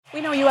We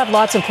know you have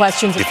lots of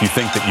questions. If you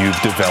think that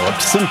you've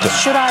developed symptoms.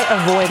 Should I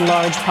avoid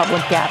large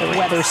public gatherings?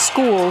 Whether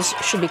schools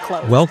should be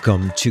closed?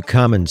 Welcome to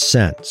Common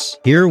Sense.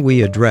 Here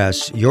we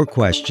address your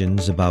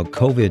questions about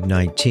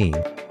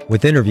COVID-19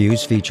 with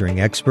interviews featuring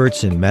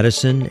experts in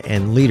medicine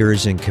and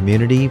leaders in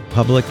community,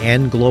 public,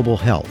 and global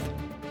health.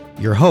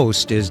 Your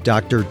host is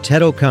Dr.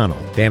 Ted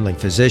O'Connell, family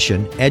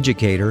physician,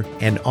 educator,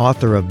 and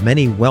author of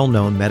many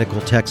well-known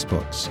medical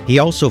textbooks. He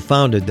also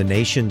founded the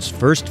nation's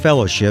first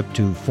fellowship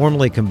to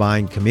formally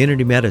combine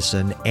community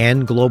medicine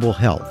and global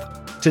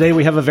health. Today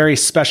we have a very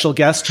special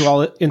guest who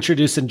I'll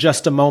introduce in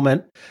just a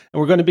moment. And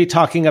we're going to be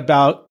talking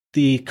about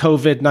the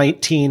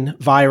COVID-19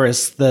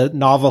 virus, the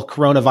novel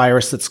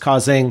coronavirus that's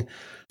causing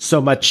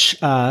so much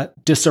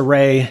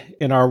disarray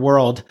in our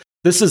world.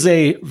 This is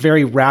a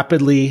very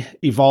rapidly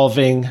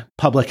evolving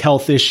public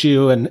health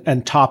issue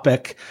and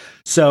topic.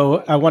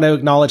 So I want to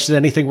acknowledge that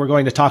anything we're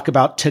going to talk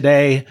about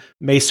today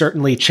may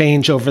certainly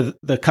change over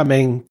the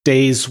coming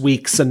days,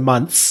 weeks, and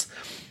months.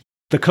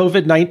 The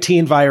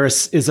COVID-19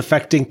 virus is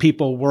affecting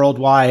people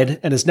worldwide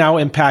and is now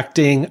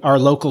impacting our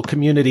local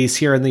communities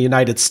here in the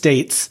United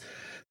States.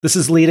 This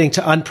is leading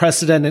to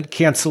unprecedented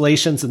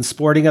cancellations in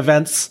sporting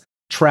events,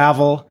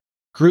 travel,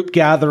 group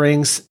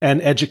gatherings,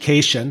 and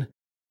education.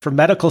 For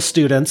medical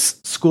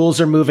students, schools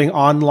are moving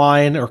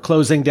online or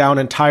closing down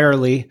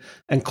entirely,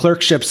 and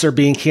clerkships are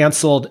being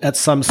canceled at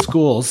some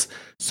schools.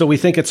 So we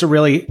think it's a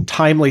really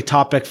timely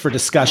topic for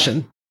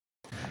discussion.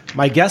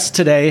 My guest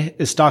today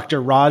is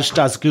Dr. Raj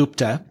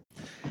Dasgupta.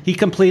 He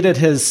completed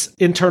his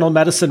internal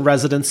medicine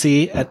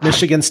residency at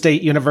Michigan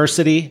State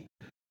University,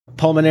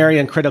 pulmonary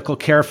and critical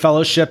care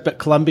fellowship at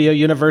Columbia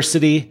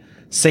University,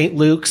 St.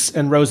 Luke's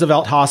and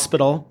Roosevelt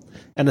Hospital,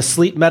 and a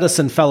sleep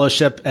medicine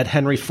fellowship at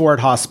Henry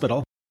Ford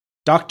Hospital.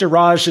 Dr.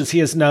 Raj, as he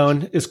is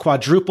known, is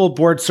quadruple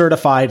board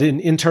certified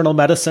in internal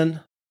medicine,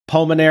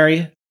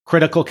 pulmonary,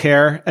 critical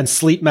care, and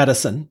sleep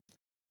medicine.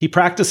 He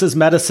practices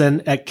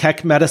medicine at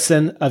Keck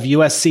Medicine of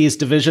USC's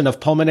Division of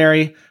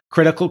Pulmonary,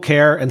 Critical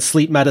Care, and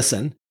Sleep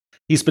Medicine.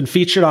 He's been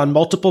featured on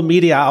multiple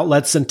media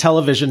outlets and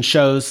television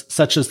shows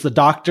such as The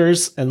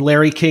Doctors and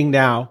Larry King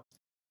Now.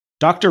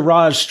 Dr.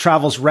 Raj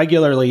travels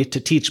regularly to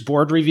teach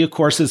board review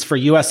courses for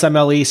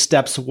USMLE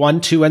Steps 1,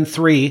 2, and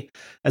 3,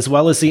 as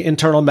well as the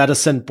Internal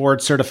Medicine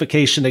Board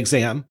Certification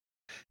exam.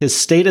 His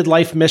stated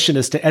life mission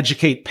is to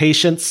educate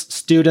patients,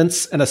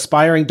 students, and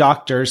aspiring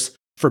doctors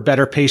for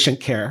better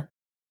patient care.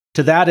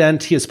 To that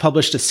end, he has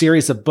published a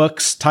series of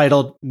books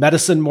titled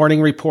Medicine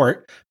Morning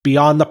Report,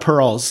 Beyond the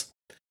Pearls,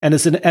 and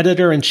is an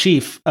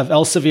editor-in-chief of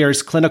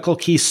Elsevier's Clinical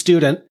Key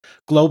Student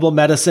Global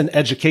Medicine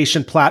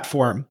Education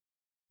Platform.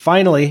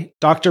 Finally,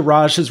 Dr.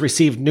 Raj has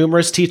received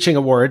numerous teaching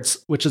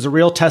awards, which is a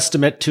real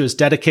testament to his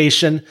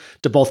dedication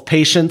to both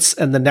patients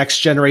and the next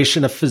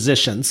generation of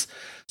physicians.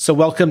 So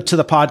welcome to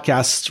the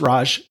podcast,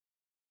 Raj.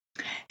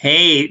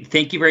 Hey,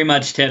 thank you very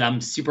much, Ted. I'm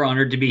super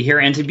honored to be here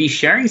and to be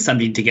sharing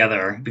something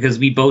together because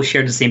we both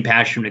share the same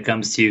passion when it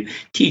comes to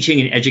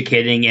teaching and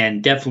educating,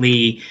 and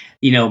definitely,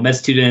 med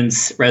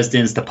students,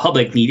 residents, the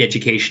public need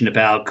education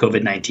about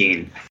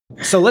COVID-19.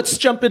 So let's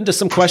jump into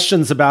some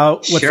questions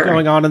about what's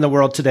going on in the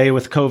world today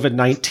with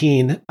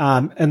COVID-19.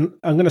 And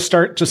I'm going to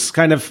start just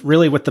kind of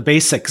really with the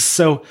basics.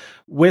 So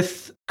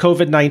with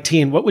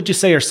COVID-19, what would you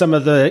say are some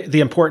of the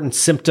important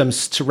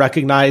symptoms to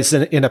recognize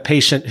in a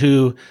patient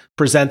who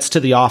presents to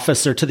the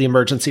office or to the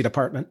emergency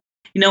department?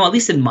 At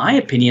least in my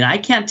opinion, I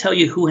can't tell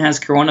you who has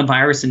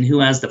coronavirus and who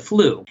has the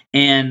flu.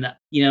 And,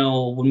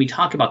 when we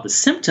talk about the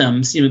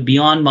symptoms,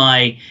 beyond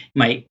my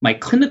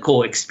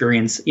clinical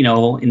experience,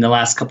 in the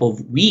last couple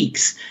of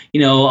weeks, a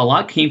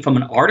lot came from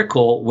an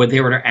article where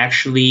they were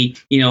actually,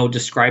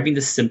 describing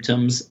the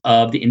symptoms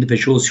of the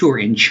individuals who were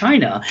in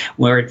China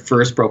where it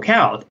first broke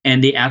out.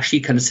 And they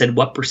actually kind of said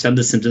what % of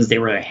the symptoms they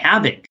were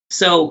having.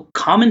 So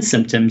common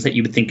symptoms that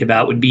you would think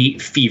about would be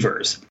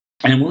fevers.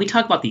 And when we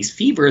talk about these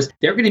fevers,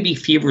 they're going to be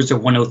fevers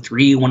of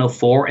 103,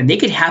 104, and they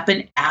could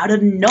happen out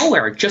of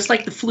nowhere, just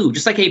like the flu,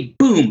 just like a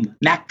boom,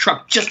 Mack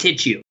truck just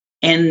hit you.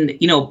 And,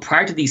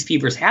 prior to these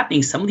fevers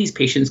happening, some of these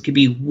patients could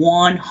be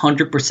 100%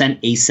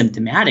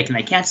 asymptomatic. And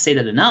I can't say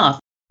that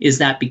enough, is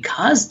that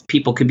because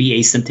people can be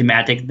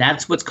asymptomatic,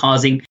 that's what's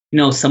causing,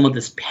 some of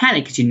this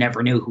panic because you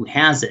never know who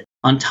has it.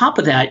 On top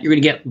of that, you're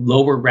going to get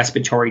lower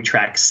respiratory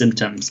tract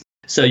symptoms.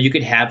 So you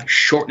could have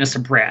shortness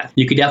of breath.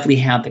 You could definitely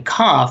have the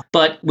cough.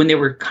 But when they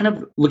were kind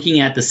of looking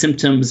at the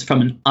symptoms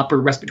from an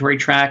upper respiratory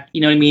tract,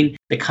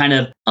 the kind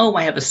of,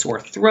 I have a sore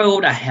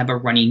throat, I have a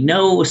runny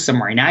nose,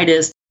 some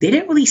rhinitis, they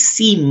didn't really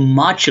see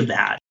much of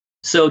that.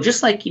 So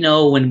just like,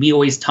 when we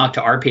always talk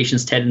to our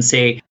patients, Ted, and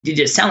say, did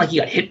it sound like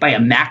you got hit by a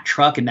Mack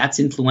truck and that's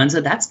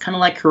influenza? That's kind of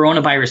like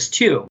coronavirus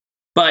too.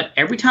 But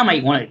every time I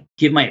want to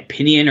give my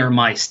opinion or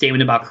my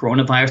statement about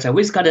coronavirus, I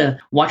always got to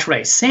watch what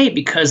I say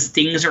because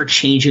things are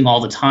changing all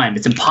the time.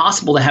 It's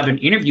impossible to have an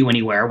interview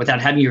anywhere without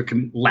having your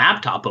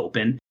laptop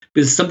open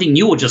because something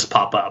new will just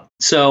pop up.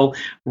 So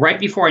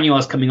right before I knew I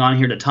was coming on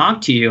here to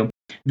talk to you,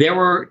 they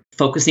were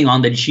focusing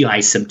on the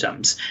GI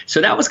symptoms.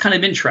 So that was kind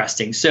of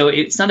interesting. So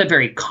it's not a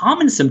very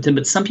common symptom,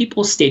 but some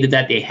people stated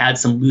that they had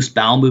some loose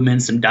bowel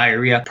movements, some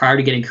diarrhea prior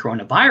to getting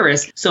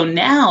coronavirus. So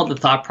now the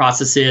thought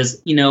process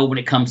is, when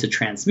it comes to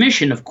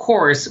transmission, of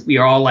course, we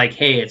are all like,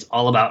 hey, it's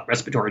all about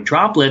respiratory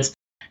droplets.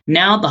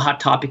 Now the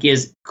hot topic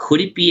is, could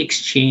it be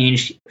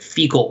exchanged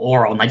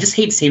fecal-oral? And I just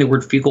hate saying the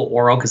word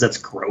fecal-oral because that's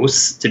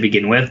gross to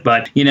begin with.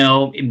 But,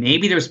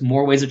 maybe there's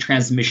more ways of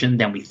transmission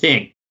than we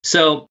think.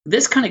 So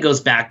this kind of goes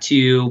back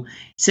to,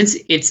 since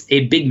it's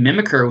a big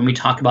mimicker when we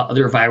talk about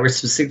other viruses,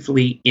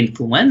 specifically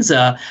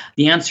influenza,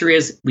 the answer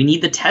is we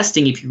need the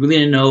testing if you really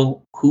want to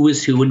know who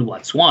is who and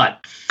what's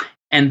what.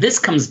 And this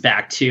comes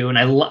back to, and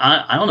I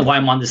don't know why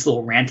I'm on this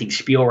little ranting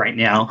spiel right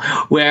now,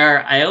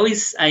 where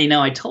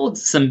I told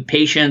some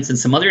patients and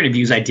some other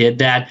interviews I did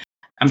that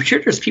I'm sure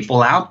there's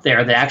people out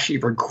there that actually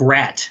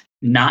regret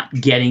not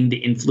getting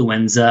the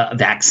influenza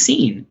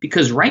vaccine.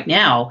 Because right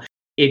now,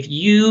 if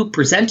you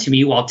present to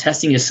me while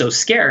testing is so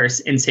scarce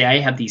and say I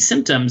have these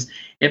symptoms,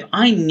 if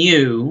I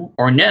knew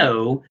or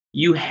know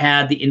you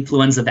had the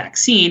influenza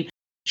vaccine,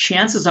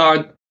 chances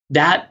are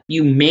that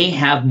you may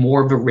have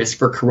more of a risk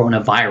for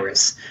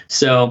coronavirus.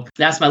 So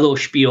that's my little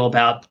spiel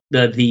about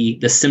the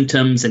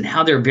symptoms and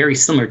how they're very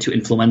similar to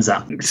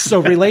influenza.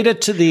 So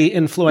related to the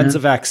influenza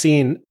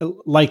vaccine,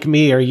 like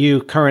me, are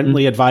you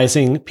currently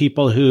advising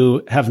people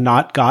who have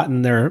not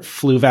gotten their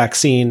flu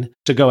vaccine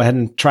to go ahead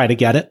and try to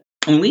get it?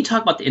 When we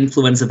talk about the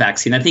influenza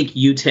vaccine, I think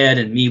you, Ted,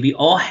 and me, we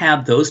all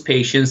have those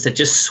patients that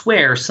just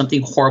swear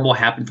something horrible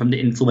happened from the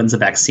influenza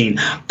vaccine.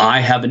 I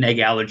have an egg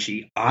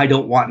allergy. I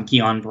don't want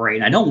Guillain-Barré.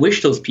 And I don't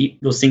wish those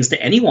things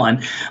to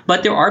anyone,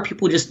 but there are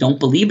people who just don't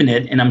believe in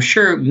it. And I'm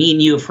sure me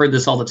and you have heard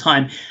this all the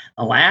time.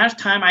 The last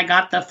time I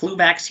got the flu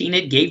vaccine,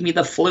 it gave me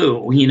the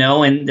flu,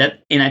 and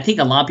I think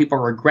a lot of people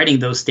are regretting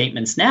those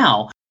statements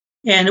now.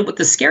 And what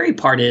the scary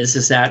part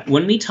is that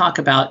when we talk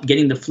about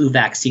getting the flu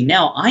vaccine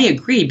now, I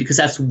agree, because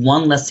that's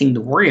one less thing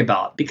to worry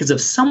about. Because if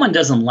someone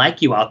doesn't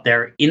like you out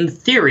there, in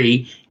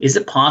theory, is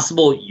it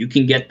possible you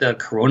can get the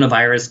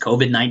coronavirus,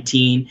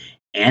 COVID-19,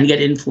 and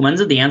get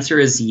influenza? The answer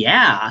is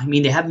yeah. I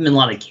mean, there haven't been a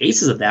lot of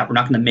cases of that. We're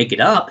not going to make it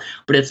up,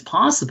 but it's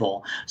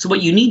possible. So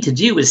what you need to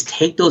do is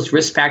take those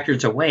risk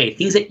factors away,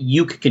 things that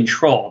you can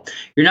control.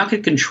 You're not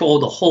going to control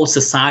the whole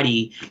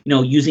society,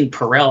 using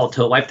Purell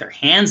to wipe their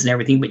hands and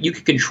everything, but you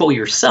can control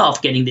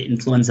yourself getting the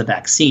influenza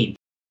vaccine.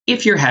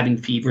 If you're having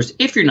fevers,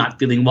 if you're not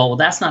feeling well,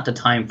 that's not the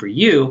time for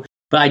you.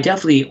 But I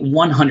definitely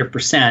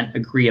 100%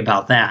 agree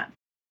about that.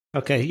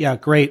 Okay, yeah,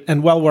 great.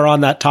 And while we're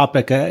on that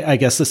topic, I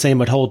guess the same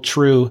would hold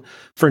true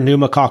for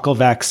pneumococcal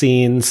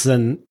vaccines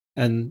and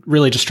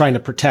really just trying to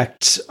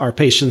protect our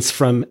patients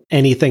from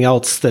anything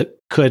else that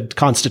could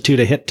constitute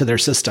a hit to their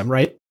system,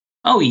 right?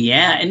 Oh,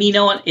 yeah. And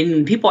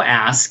and people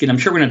ask, and I'm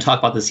sure we're going to talk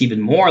about this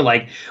even more,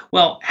 like,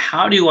 well,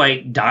 how do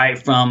I die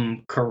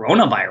from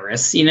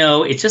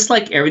coronavirus? It's just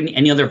like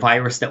any other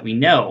virus that we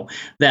know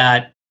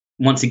that,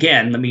 once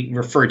again, let me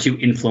refer to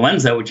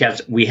influenza, which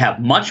we have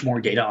much more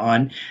data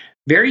on.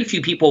 Very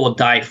few people will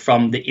die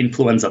from the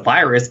influenza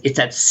virus. It's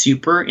that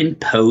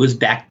superimposed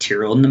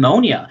bacterial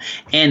pneumonia.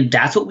 And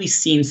that's what we've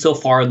seen so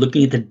far,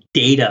 looking at the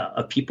data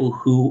of people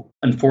who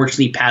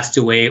unfortunately passed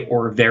away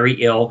or are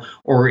very ill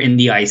or in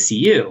the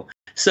ICU.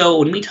 So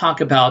when we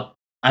talk about,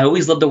 I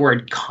always love the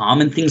word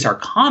common things are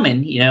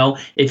common.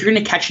 If you're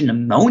going to catch a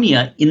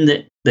pneumonia in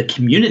the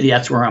community,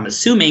 that's where I'm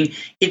assuming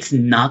it's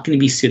not going to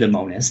be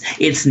Pseudomonas.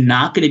 It's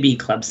not going to be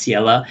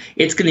Klebsiella.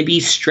 It's going to be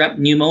strep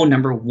pneumo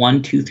number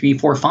 1, 2, 3,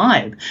 4,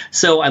 5.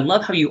 So I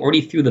love how you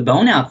already threw the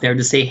bone out there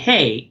to say,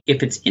 hey,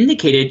 if it's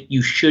indicated,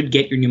 you should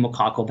get your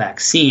pneumococcal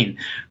vaccine.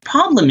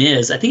 Problem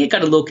is, I think it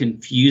got a little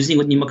confusing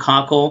with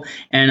pneumococcal,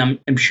 and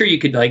I'm sure you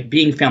could, like,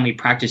 being family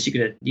practice, you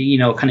could,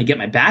 kind of get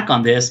my back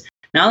on this.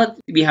 Now that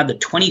we have the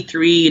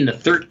 23 and the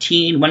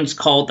 13, one's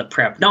called the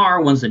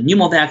Prevnar, one's the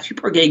Pneumovax,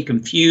 people are getting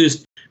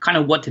confused kind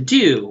of what to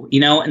do,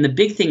 and the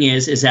big thing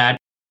is that,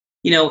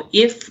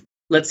 if,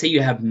 let's say,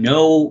 you have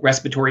no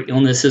respiratory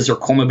illnesses or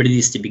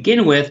comorbidities to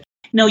begin with,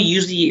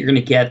 usually you're going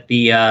to get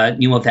the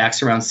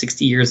Pneumovax around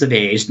 60 years of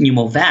age,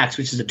 Pneumovax,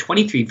 which is a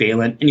 23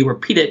 valent, and you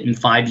repeat it in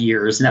 5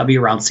 years, and that'll be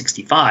around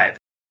 65.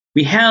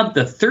 We have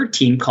the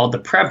 13 called the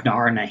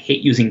Prevnar, and I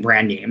hate using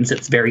brand names.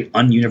 It's very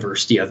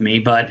un-university of me,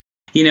 but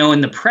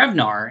in the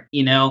Prevnar,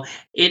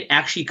 it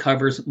actually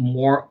covers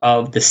more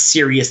of the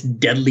serious,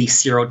 deadly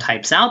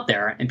serotypes out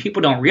there. And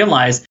people don't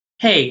realize,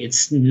 hey,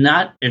 it's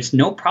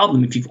no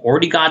problem if you've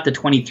already got the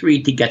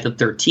 23 to get the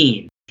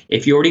 13.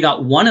 If you already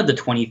got one of the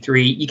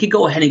 23, you could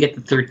go ahead and get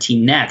the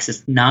 13 next.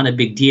 It's not a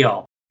big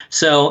deal.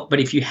 So, but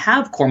if you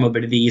have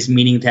comorbidities,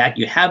 meaning that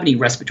you have any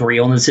respiratory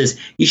illnesses,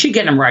 you should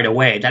get them right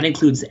away. That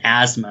includes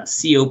asthma,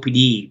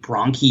 COPD,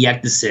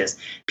 bronchiectasis,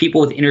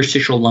 people with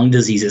interstitial lung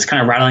diseases, kind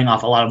of rattling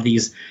off a lot of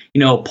these,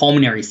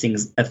 pulmonary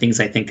things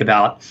I think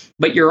about.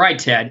 But you're right,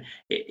 Ted.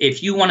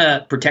 If you want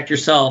to protect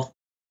yourself,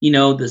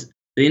 the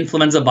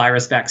influenza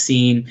virus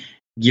vaccine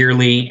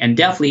yearly, and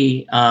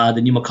definitely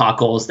the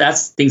pneumococcals,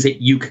 that's things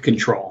that you could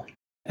control.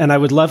 And I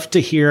would love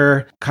to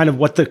hear kind of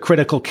what the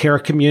critical care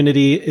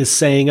community is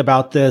saying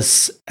about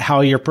this, how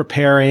you're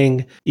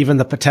preparing, even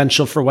the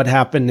potential for what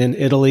happened in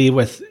Italy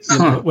with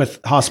with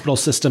hospital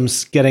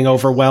systems getting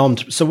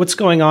overwhelmed. So what's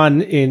going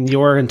on in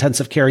your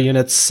intensive care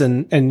units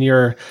and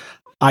your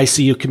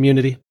ICU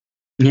community?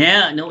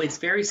 Yeah, no, it's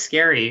very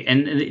scary.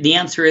 And the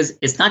answer is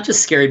it's not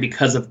just scary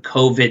because of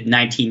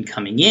COVID-19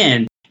 coming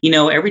in.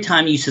 Every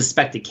time you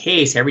suspect a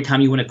case, every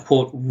time you want to,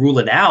 quote, rule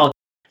it out,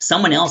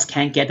 someone else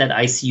can't get that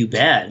ICU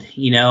bed,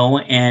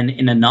 and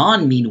in a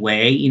non-mean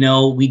way,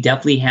 we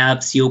definitely have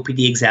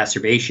COPD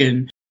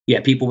exacerbation. We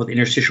have people with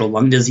interstitial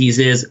lung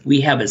diseases. We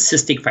have a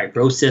cystic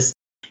fibrosis,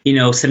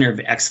 center of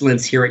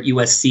excellence here at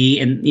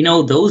USC. And,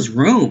 those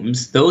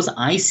rooms, those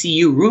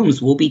ICU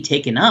rooms will be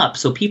taken up.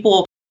 So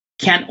people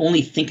can't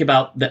only think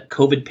about the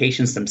COVID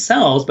patients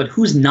themselves, but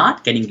who's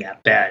not getting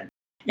that bed.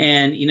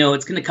 And,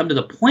 it's going to come to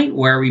the point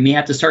where we may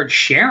have to start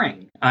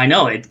sharing. I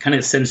know it kind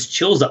of sends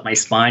chills up my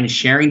spine,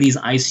 sharing these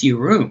ICU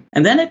rooms.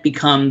 And then it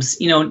becomes,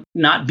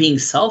 not being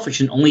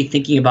selfish and only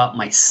thinking about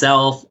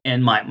myself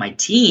and my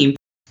team.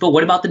 But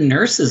what about the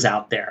nurses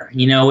out there?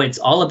 It's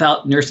all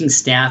about nursing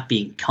staff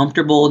being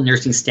comfortable,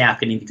 nursing staff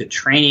getting good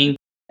training.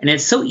 And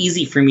it's so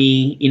easy for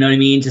me,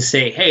 to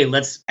say, hey,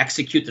 let's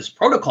execute this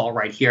protocol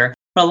right here.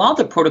 But a lot of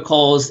the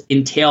protocols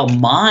entail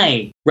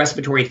my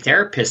respiratory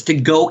therapist to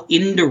go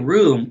in the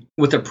room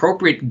with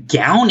appropriate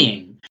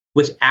gowning,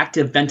 with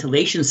active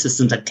ventilation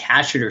systems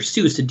attached to their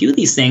suits to do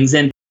these things.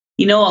 And,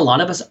 a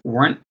lot of us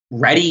weren't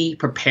ready,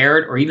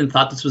 prepared, or even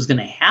thought this was going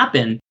to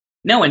happen.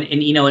 No,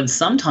 and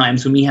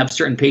sometimes when we have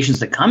certain patients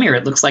that come here,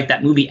 it looks like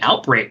that movie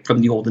Outbreak from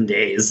the olden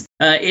days.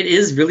 It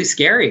is really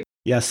scary.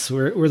 Yes,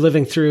 we're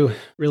living through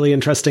really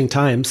interesting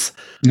times.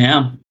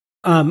 Yeah.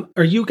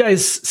 Are you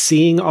guys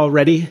seeing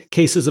already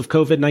cases of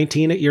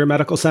COVID-19 at your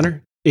medical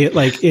center?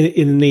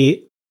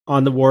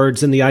 On the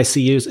wards in the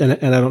ICUs?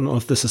 And I don't know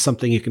if this is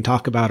something you can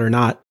talk about or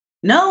not.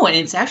 No, and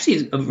it's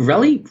actually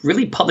really,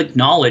 really public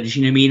knowledge.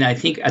 I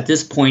think at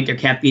this point, there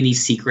can't be any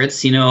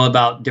secrets,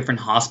 about different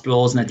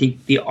hospitals. And I think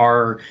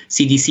our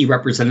CDC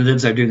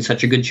representatives are doing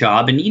such a good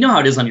job. And you know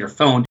how it is on your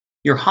phone.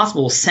 Your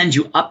hospital will send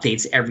you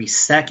updates every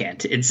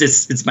second.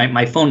 It's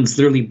my phone is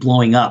literally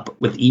blowing up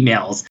with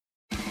emails.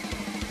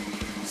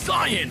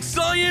 Science,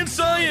 science,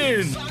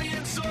 science!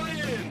 Science,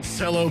 science!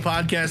 Hello,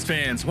 podcast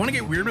fans. Want to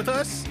get weird with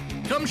us?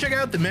 Come check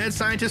out the Mad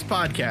Scientist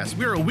Podcast.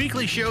 We're a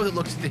weekly show that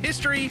looks at the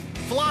history,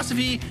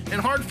 philosophy, and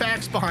hard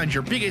facts behind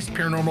your biggest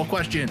paranormal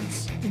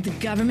questions. Did the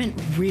government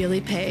really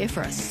pay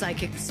for a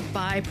psychic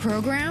spy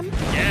program?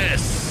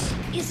 Yes!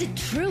 Is it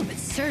true that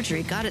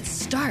surgery got its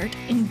start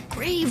in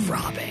grave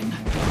robbing?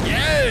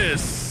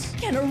 Yes!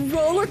 Can a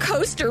roller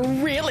coaster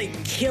really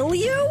kill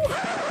you?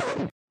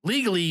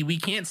 Legally, we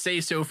can't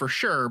say so for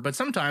sure, but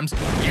sometimes,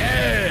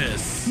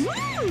 yes!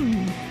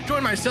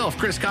 Join myself,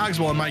 Chris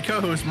Cogswell, and my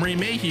co-host, Marie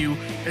Mayhew,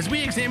 as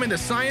we examine the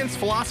science,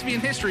 philosophy,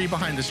 and history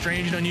behind the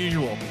strange and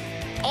unusual.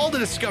 All to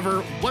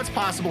discover what's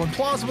possible and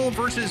plausible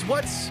versus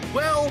what's,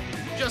 well,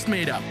 just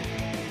made up.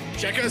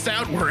 Check us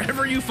out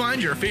wherever you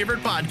find your favorite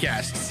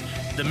podcasts.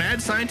 The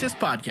Mad Scientist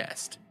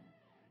Podcast.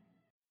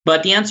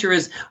 But the answer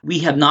is we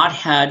have not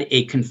had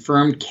a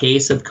confirmed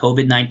case of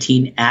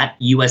COVID-19 at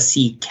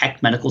USC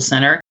Keck Medical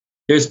Center.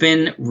 There's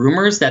been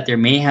rumors that there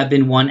may have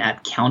been one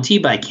at County,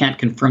 but I can't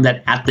confirm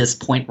that at this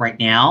point right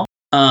now.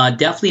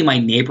 Definitely my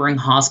neighboring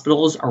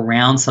hospitals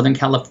around Southern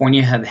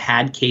California have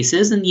had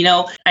cases. And,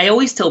 I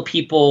always tell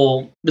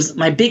people,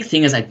 my big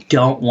thing is I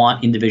don't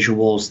want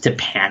individuals to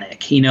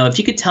panic. If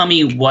you could tell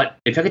me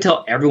if I could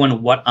tell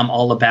everyone what I'm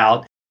all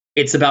about,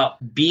 it's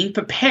about being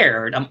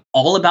prepared. I'm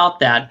all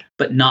about that,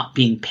 but not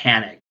being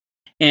panicked.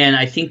 And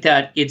I think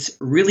that it's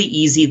really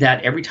easy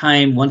that every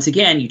time, once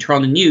again, you turn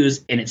on the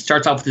news and it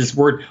starts off with this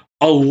word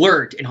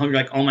alert, and you're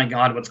like, oh my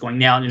God, what's going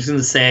down? And it's going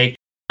to say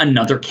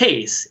another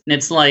case. And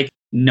it's like,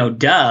 no,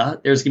 duh,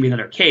 there's going to be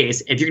another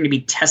case. If you're going to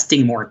be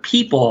testing more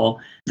people,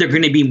 there are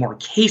going to be more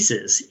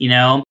cases,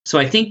 So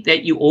I think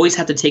that you always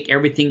have to take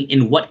everything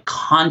in what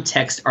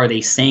context are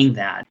they saying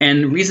that?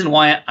 And the reason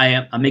why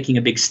I'm making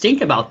a big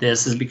stink about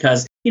this is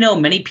because,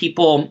 many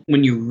people,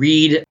 when you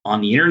read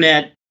on the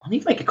internet, I don't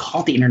even know if I could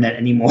call it the internet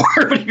anymore,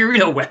 but you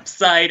read a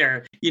website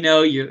or,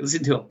 you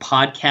listen to a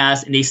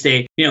podcast and they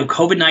say,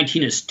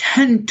 COVID-19 is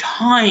 10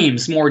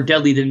 times more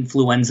deadly than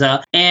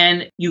influenza.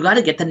 And you got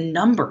to get the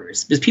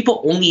numbers because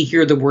people only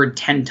hear the word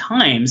 10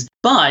 times.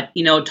 But,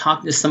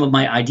 talking to some of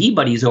my ID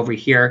buddies over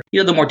here,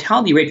 the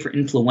mortality rate for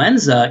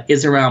influenza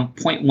is around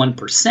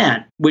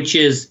 0.1%, which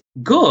is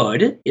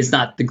good. It's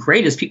not the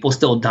greatest. People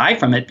still die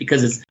from it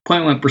because it's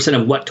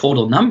 0.1% of what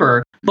total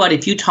number. But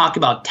if you talk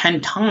about 10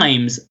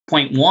 times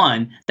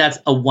 0.1, that's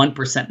a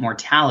 1%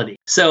 mortality.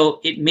 So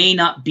it may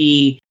not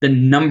be the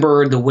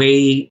number, the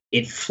way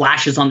it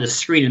flashes on the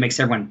screen and makes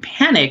everyone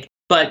panic,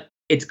 but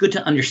it's good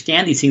to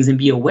understand these things and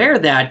be aware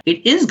that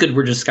it is good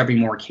we're discovering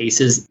more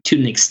cases to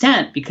an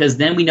extent, because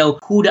then we know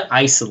who to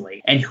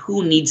isolate and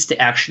who needs to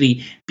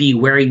actually be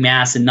wearing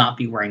masks and not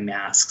be wearing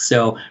masks.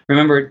 So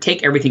remember,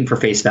 take everything for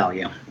face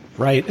value.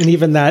 Right. And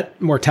even that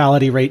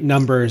mortality rate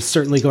number is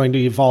certainly going to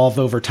evolve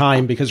over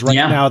time, because right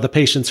now the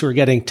patients who are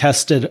getting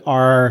tested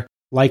are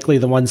likely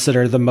the ones that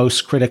are the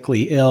most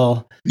critically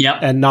ill,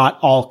 and not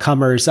all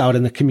comers out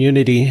in the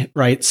community,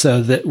 right?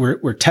 So that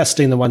we're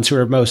testing the ones who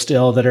are most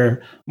ill, that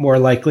are more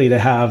likely to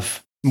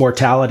have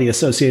mortality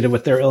associated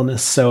with their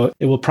illness. So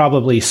it will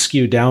probably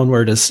skew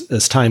downward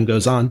as time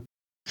goes on.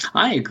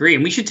 I agree.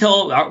 And we should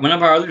tell one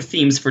of our other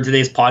themes for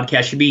today's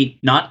podcast should be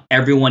not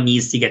everyone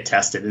needs to get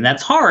tested. And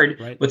that's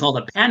hard with all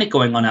the panic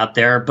going on out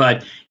there.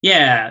 But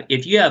yeah,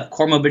 if you have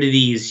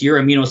comorbidities,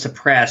 you're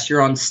immunosuppressed,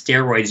 you're on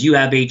steroids, you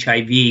have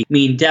HIV, I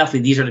mean,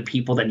 definitely these are the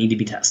people that need to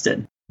be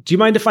tested. Do you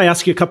mind if I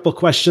ask you a couple of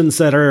questions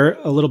that are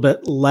a little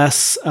bit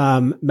less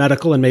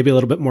medical and maybe a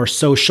little bit more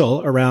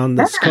social around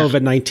this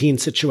COVID-19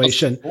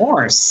 situation? Of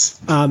course.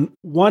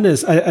 One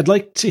is I'd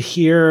like to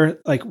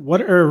hear, like,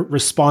 what are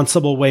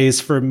responsible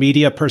ways for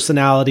media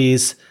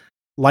personalities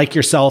like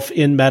yourself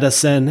in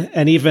medicine,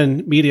 and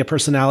even media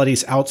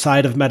personalities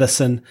outside of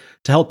medicine,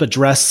 to help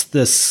address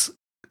this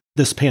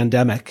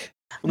pandemic?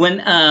 When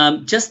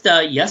just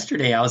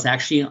yesterday, I was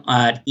actually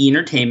at E!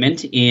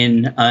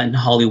 in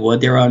Hollywood.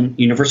 They were on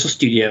Universal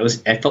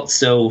Studios. I felt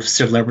so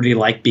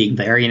celebrity-like being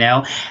there,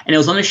 and it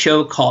was on a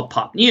show called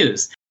Pop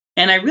News.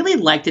 And I really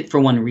liked it for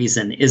one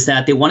reason, is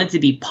that they wanted to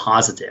be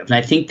positive. And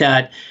I think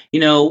that,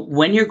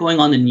 when you're going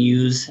on the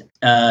news,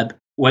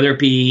 whether it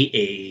be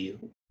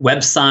a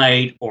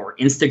website or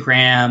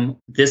Instagram,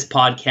 this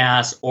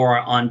podcast, or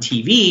on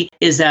TV,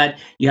 is that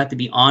you have to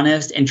be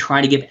honest and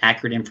try to give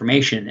accurate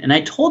information. And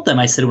I told them,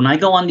 I said, when I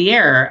go on the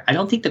air, I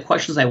don't think the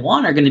questions I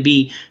want are going to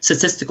be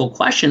statistical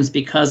questions,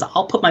 because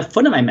I'll put my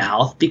foot in my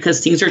mouth, because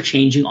things are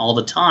changing all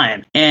the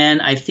time.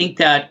 And I think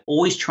that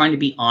always trying to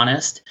be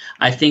honest,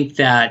 I think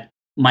that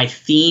my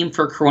theme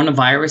for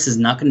coronavirus is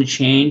not going to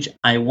change.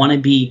 I want to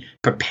be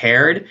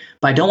prepared,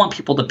 but I don't want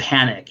people to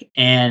panic.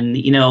 And,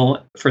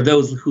 for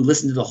those who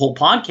listen to the whole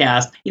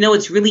podcast,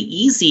 it's really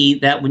easy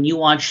that when you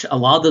watch a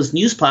lot of those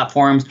news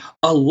platforms,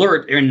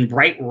 alert, they're in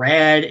bright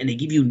red and they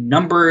give you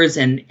numbers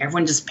and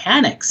everyone just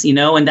panics,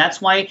 and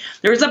that's why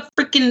there's a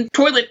freaking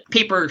toilet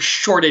paper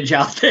shortage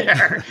out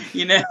there,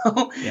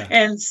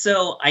 And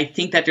so I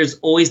think that there's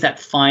always that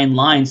fine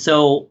line.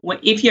 So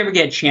if you ever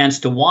get a chance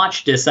to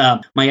watch this,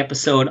 my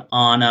episode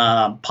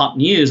on Pop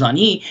News on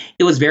E!,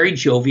 it was very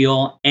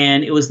jovial,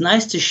 and it was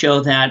nice to show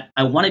that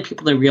I wanted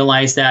people to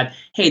realize that,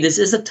 hey, this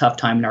is a tough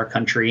time in our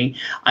country.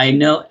 I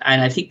know,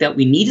 and I think that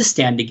we need to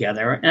stand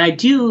together. And I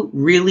do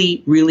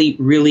really, really,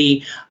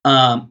 really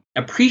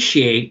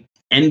appreciate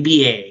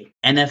NBA,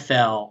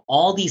 NFL,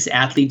 all these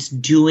athletes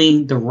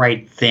doing the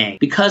right thing,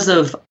 because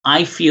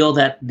I feel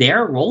that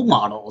they're role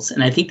models.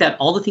 And I think that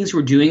all the things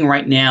we're doing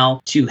right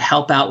now to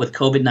help out with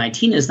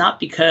COVID-19 is not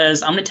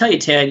because, I'm going to tell you,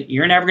 Ted,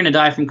 you're never going to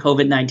die from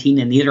COVID-19,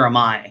 and neither am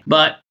I.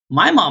 But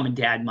my mom and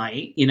dad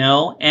might,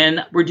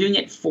 and we're doing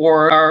it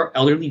for our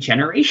elderly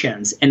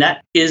generations. And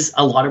that is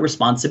a lot of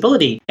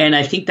responsibility. And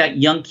I think that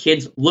young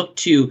kids look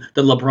to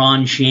the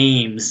LeBron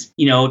James,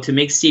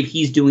 to see if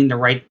he's doing the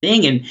right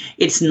thing. And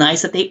it's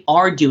nice that they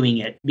are doing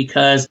it,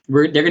 because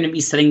they're going to be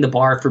setting the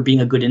bar for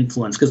being a good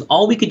influence. Because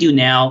all we could do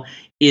now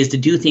is to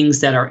do things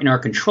that are in our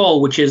control,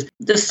 which is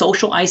the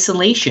social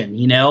isolation.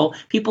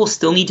 People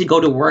still need to go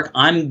to work.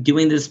 I'm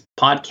doing this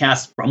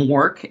podcast from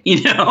work,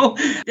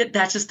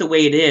 that's just the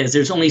way it is.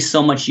 There's only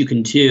so much you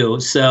can do.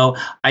 So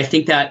I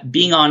think that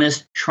being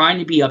honest, trying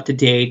to be up to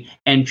date,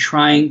 and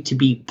trying to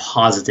be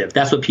positive,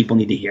 that's what people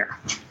need to hear.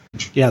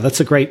 Yeah, that's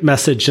a great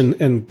message,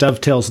 and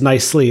dovetails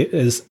nicely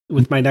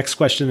with my next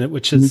question,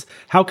 which is,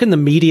 how can the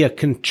media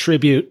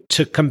contribute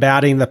to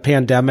combating the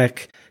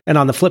pandemic? And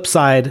on the flip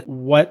side,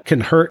 what can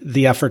hurt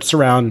the efforts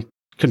around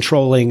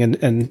controlling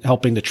and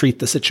helping to treat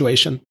the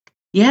situation?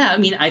 Yeah,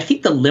 I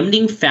think the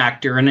limiting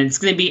factor, and it's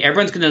going to be,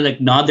 everyone's going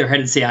to nod their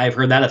head and say, I've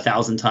heard that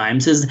 1,000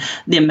 times, is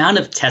the amount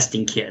of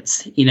testing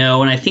kits, and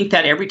I think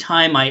that every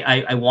time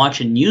I watch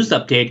a news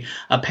update,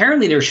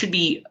 apparently there should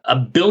be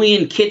 1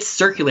 billion kits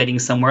circulating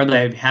somewhere that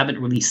I haven't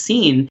really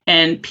seen,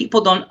 and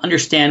people don't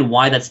understand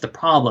why that's the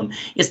problem.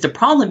 It's the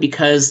problem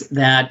because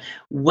that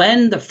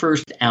when the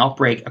first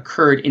outbreak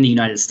occurred in the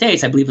United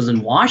States, I believe it was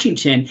in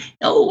Washington,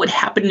 it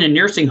happened in a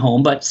nursing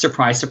home, but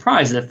surprise,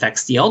 surprise, it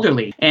affects the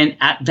elderly. And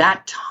at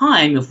that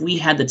time, if we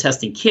had the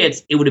testing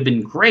kits, it would have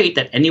been great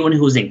that anyone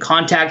who was in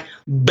contact,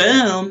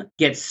 boom,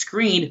 gets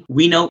screened.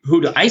 We know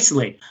who to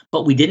isolate.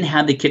 But we didn't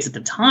have the kits at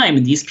the time,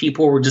 and these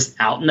people were just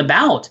out and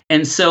about.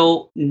 And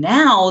so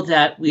now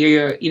that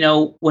we're,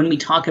 when we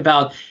talk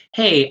about,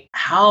 hey,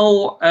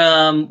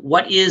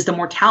 what is the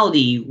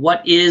mortality?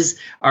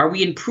 Are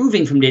we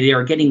improving from day to day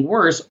or getting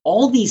worse?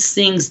 All these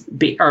things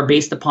are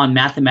based upon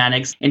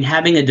mathematics and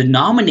having a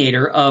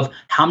denominator of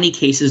how many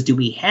cases do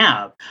we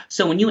have.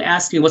 So when you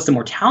ask me what's the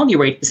mortality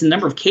rate, it's the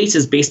number of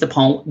cases based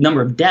upon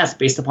number of deaths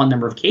based upon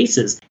number of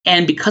cases.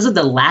 And because of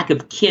the lack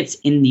of kits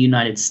in the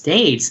United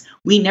States,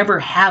 we never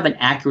have an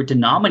accurate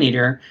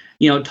denominator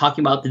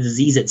talking about the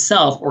disease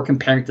itself or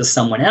comparing it to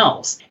someone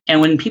else. And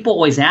when people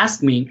always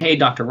ask me, hey,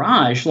 Dr.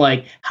 Raj,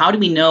 like, how do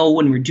we know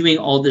when we're doing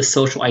all this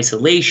social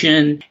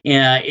isolation,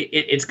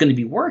 it's going to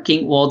be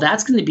working? Well,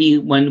 that's going to be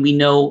when we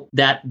know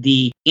that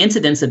the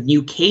incidence of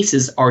new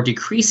cases are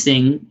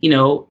decreasing,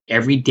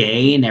 every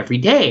day and every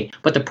day.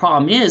 But the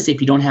problem is, if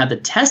you don't have the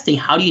testing,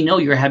 how do you know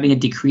you're having a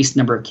decreased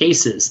number of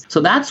cases? So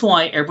that's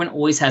why everyone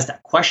always has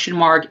that question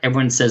mark.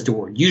 Everyone says the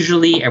word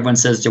usually, everyone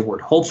says the word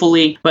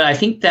hopefully. But I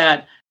think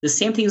that the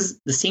same things,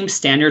 the same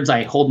standards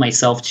I hold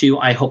myself to,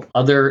 I hope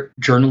other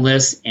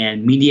journalists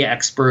and media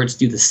experts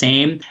do the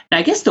same. And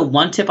I guess the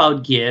one tip I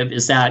would give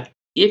is that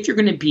if you're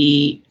going to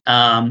be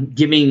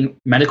giving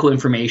medical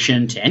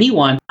information to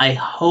anyone, I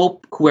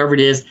hope whoever it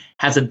is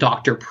has a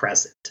doctor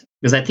present.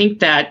 Because I think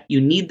that you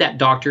need that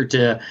doctor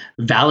to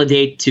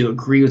validate, to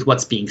agree with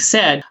what's being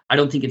said. I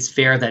don't think it's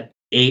fair that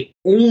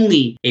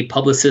only a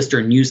publicist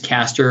or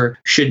newscaster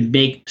should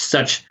make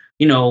such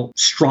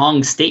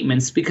strong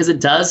statements, because it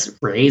does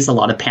raise a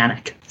lot of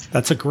panic.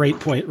 That's a great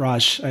point,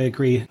 Raj. I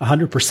agree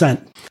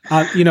 100%.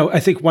 I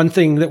think one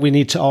thing that we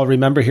need to all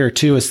remember here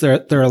too is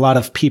there are a lot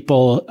of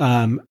people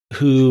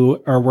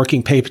who are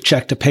working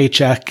paycheck to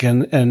paycheck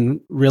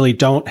and really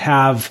don't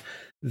have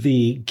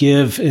the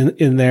give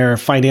in their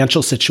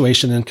financial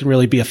situation and can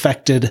really be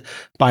affected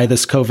by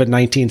this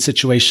COVID-19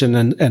 situation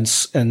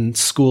and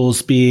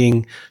schools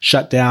being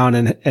shut down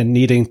and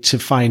needing to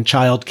find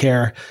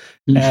childcare.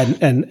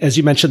 And as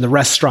you mentioned, the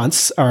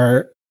restaurants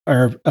are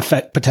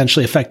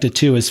potentially affected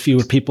too, as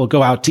fewer people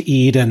go out to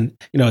eat, and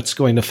it's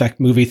going to affect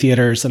movie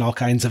theaters and all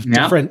kinds of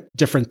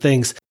different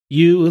things.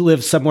 You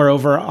live somewhere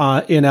over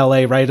in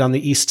LA, right on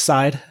the east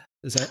side?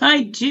 Is that?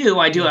 I do.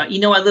 I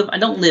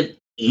don't live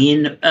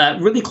in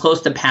really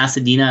close to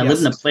Pasadena. I live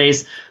in a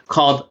place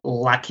called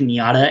La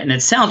Cañada, and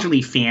it sounds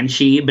really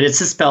fancy, but it's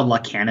just spelled La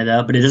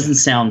Canada, but it doesn't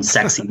sound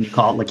sexy when you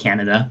call it La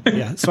Canada.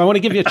 Yeah. So I want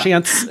to give you a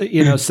chance,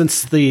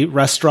 since the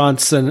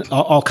restaurants and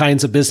all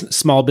kinds of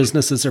small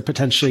businesses are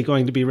potentially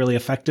going to be really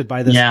affected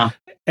by this. Yeah.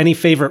 Any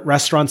favorite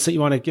restaurants that you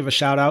want to give a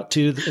shout out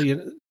to,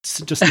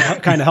 just to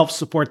kind of help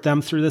support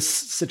them through this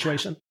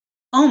situation?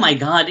 Oh my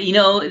God.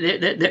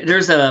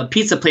 There's a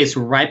pizza place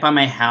right by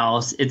my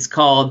house. It's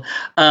called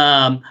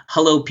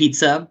Hello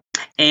Pizza,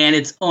 and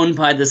it's owned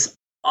by this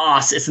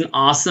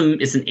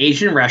it's an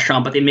Asian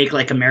restaurant, but they make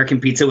like American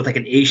pizza with like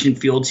an Asian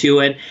feel to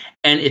it.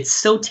 And it's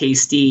so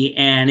tasty,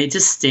 and it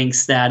just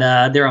stinks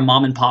that they're a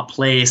mom and pop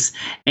place.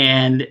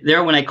 And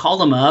when I call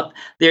them up,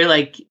 they're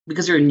like,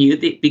 because they're new,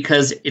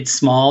 because it's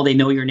small, they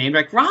know your name.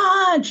 They're like,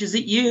 Raj, is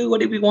it you?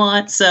 What do we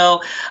want?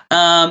 So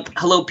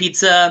Hello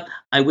Pizza,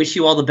 I wish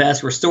you all the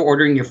best. We're still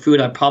ordering your food.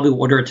 I'll probably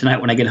order it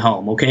tonight when I get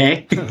home.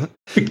 Okay.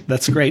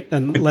 That's great.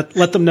 And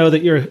let them know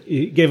that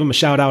you gave them a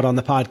shout out on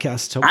the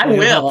podcast. Hopefully I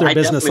will help their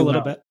business a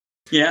little bit.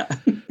 Yeah.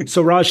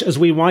 So Raj, as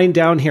we wind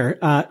down here,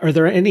 are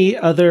there any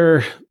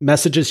other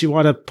messages you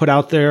want to put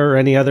out there, or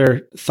any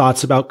other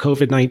thoughts about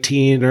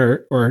COVID-19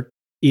 or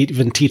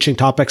even teaching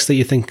topics that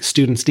you think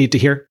students need to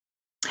hear?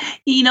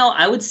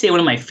 I would say one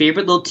of my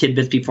favorite little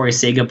tidbits before I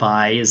say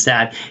goodbye is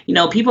that,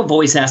 people have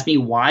always asked me,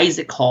 why is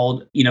it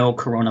called,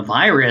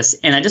 coronavirus?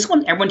 And I just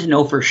want everyone to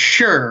know for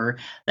sure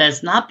that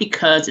it's not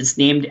because it's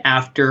named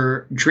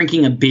after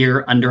drinking a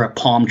beer under a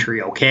palm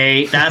tree,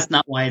 okay? That's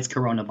not why it's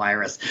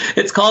coronavirus.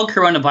 It's called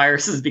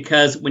coronavirus is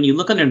because when you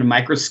look under the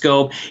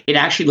microscope, it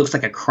actually looks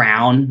like a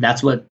crown.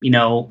 That's what,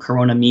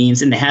 corona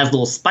means. And it has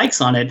little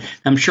spikes on it.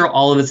 I'm sure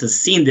all of us have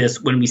seen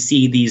this when we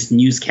see these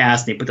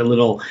newscasts. They put the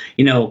little,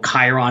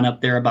 chyron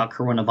up there about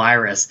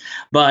coronavirus.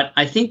 But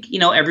I think,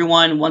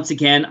 everyone, once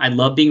again, I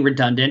love being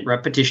redundant.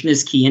 Repetition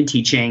is key in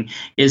teaching,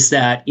 is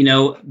that,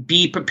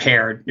 be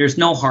prepared. There's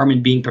no harm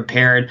in being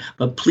prepared,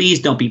 but please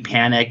don't be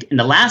panicked. And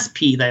the last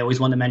P that I always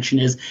want to mention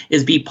is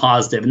be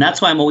positive. And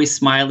that's why I'm always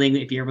smiling.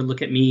 If you ever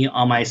look at me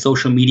on my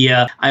social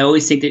media, I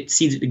always think that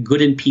see the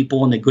good in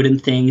people and the good in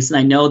things. And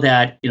I know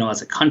that,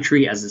 as a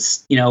country,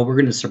 we're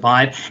going to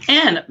survive.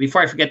 And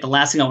before I forget, the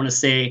last thing I want to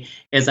say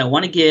is I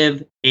want to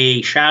give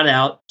a shout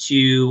out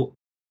to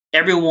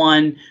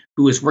everyone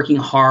who is working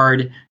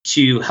hard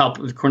to help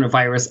with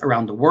coronavirus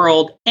around the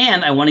world.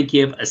 And I want to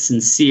give a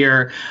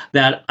sincere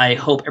that I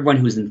hope everyone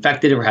who's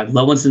infected or have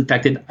loved ones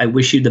infected, I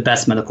wish you the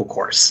best medical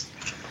course.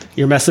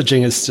 Your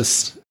messaging is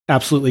just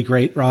absolutely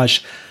great,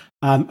 Raj.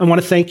 I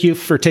want to thank you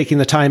for taking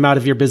the time out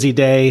of your busy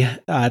day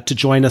to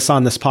join us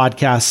on this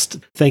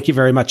podcast. Thank you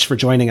very much for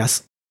joining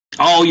us.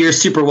 Oh, you're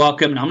super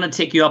welcome. And I'm going to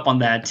take you up on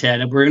that,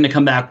 Ted. We're going to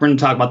come back. We're going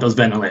to talk about those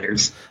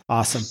ventilators.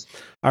 Awesome.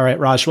 All right,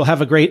 Raj, we'll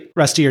have a great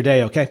rest of your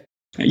day, okay?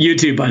 You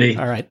too, buddy.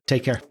 All right,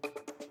 take care.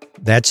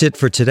 That's it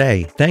for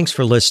today. Thanks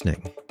for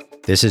listening.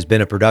 This has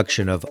been a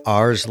production of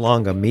Ars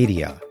Longa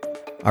Media.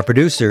 Our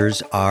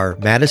producers are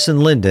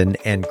Madison Linden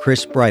and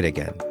Chris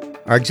Brightigan.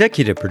 Our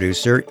executive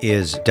producer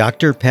is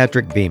Dr.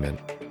 Patrick Beeman.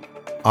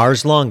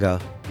 Ars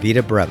Longa,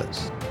 Vita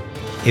Brevis.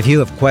 If you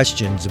have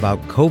questions about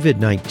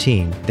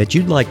COVID-19 that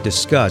you'd like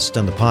discussed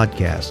on the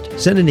podcast,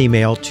 send an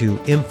email to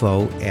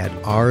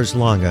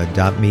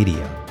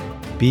info@arslonga.media.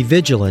 Be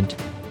vigilant,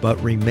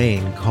 but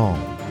remain calm.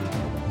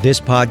 This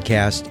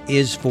podcast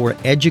is for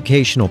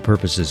educational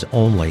purposes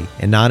only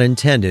and not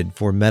intended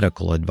for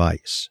medical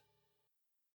advice.